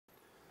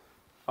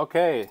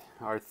Okay,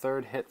 our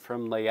third hit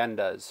from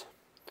Leyendas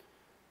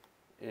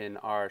in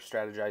our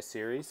Strategize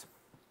series.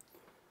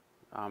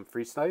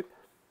 Free Snipe.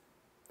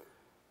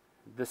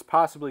 This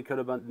possibly could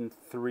have been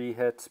 3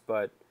 hits,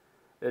 but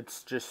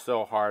it's just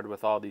so hard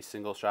with all these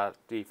single shot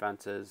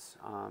defenses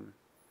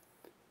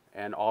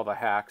and all the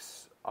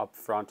hacks up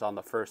front on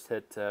the first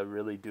hit to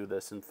really do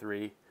this in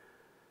 3.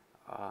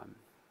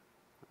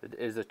 It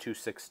is a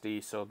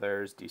 260, so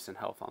there's decent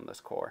health on this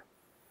core.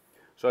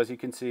 So as you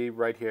can see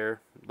right here,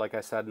 like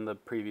I said in the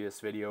previous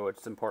video,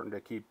 it's important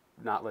to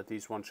not let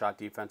these one-shot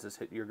defenses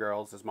hit your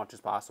girls as much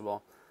as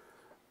possible,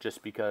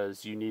 just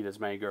because you need as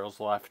many girls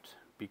left,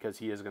 because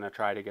he is going to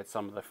try to get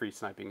some of the free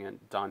sniping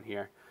done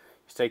here.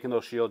 He's taking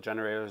those shield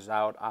generators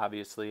out.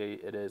 Obviously,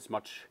 it is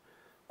much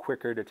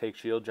quicker to take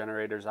shield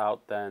generators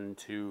out than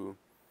to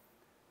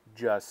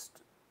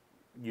just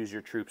use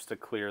your troops to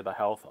clear the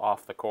health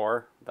off the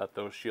core that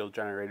those shield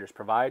generators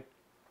provide.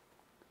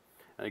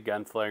 And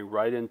again, flaring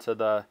right into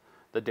the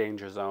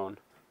danger zone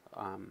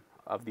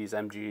of these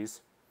MGs.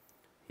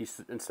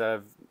 Instead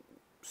of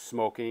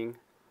smoking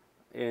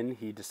in,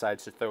 he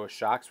decides to throw his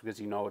shocks because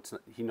he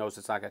knows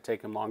it's not going to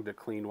take him long to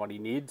clean what he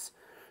needs,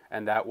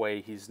 and that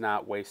way he's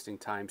not wasting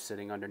time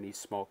sitting underneath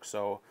smoke.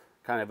 So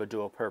kind of a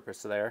dual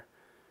purpose there.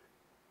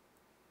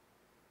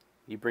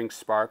 He brings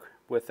Spark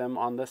with him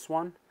on this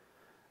one,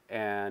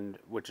 and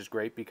which is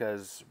great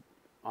because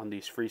on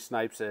these free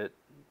snipes it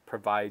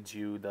provides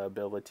you the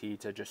ability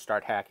to just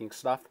start hacking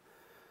stuff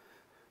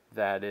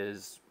that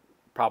is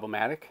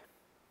problematic,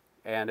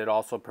 and it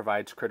also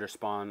provides critter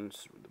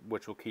spawns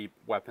which will keep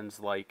weapons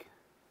like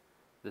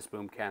this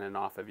boom cannon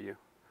off of you.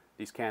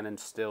 These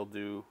cannons still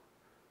do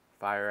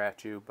fire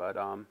at you, but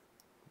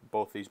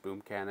both these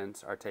boom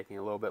cannons are taking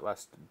a little bit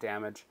less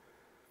damage.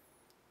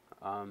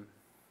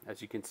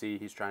 As you can see,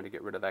 he's trying to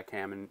get rid of that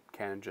cannon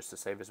just to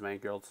save as many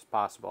girls as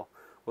possible.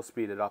 We'll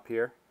speed it up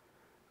here.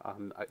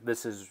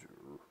 This is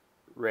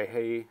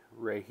Rehi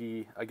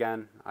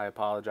again. I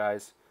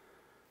apologize.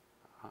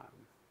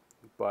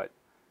 But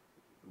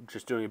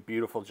just doing a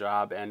beautiful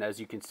job, and as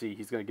you can see,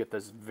 he's going to get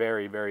this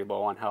very, very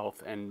low on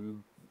health,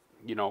 and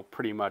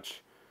pretty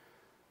much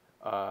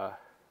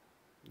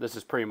this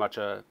is pretty much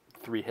a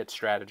 3-hit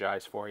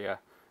strategize for you.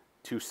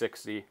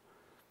 260,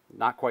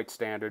 not quite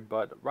standard,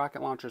 but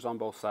rocket launchers on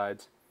both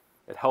sides.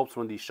 It helps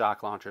when these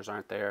shock launchers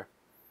aren't there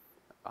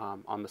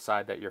on the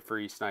side that you're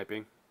free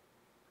sniping.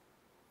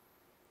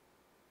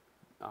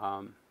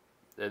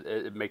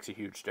 It makes a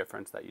huge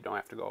difference that you don't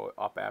have to go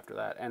up after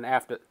that. And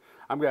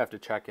I'm gonna have to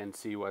check and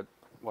see what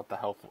the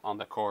health on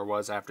the core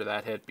was after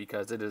that hit,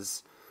 because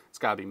it's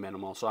gotta be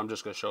minimal. So I'm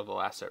just gonna show the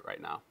last hit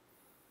right now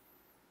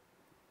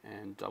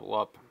and double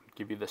up,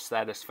 give you the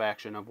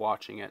satisfaction of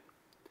watching it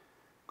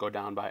go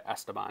down by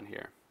Esteban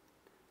here.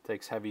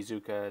 Takes heavy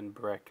Zuka and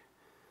brick.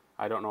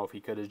 I don't know if he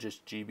could have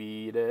just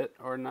GB'd it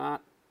or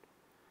not,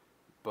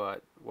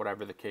 but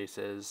whatever the case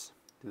is,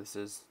 this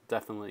is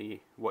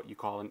definitely what you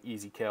call an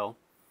easy kill.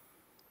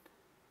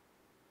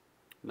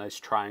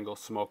 Nice triangle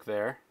smoke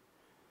there.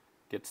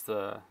 Gets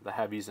the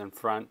heavies in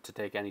front to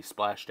take any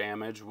splash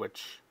damage,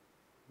 which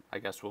I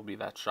guess will be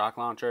that shock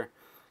launcher.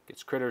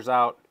 Gets critters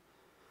out,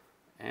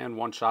 and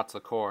one-shots the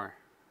core.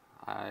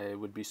 I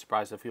would be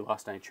surprised if he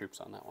lost any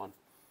troops on that one.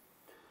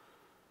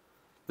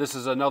 This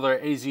is another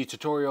AZ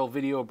tutorial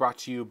video brought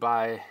to you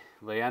by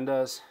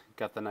Leyendas.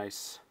 Got the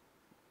nice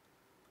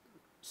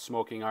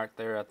smoking art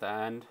there at the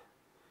end.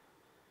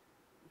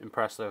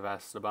 Impressive,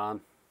 Esteban.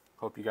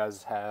 Hope you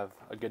guys have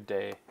a good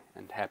day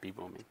and happy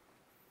booming.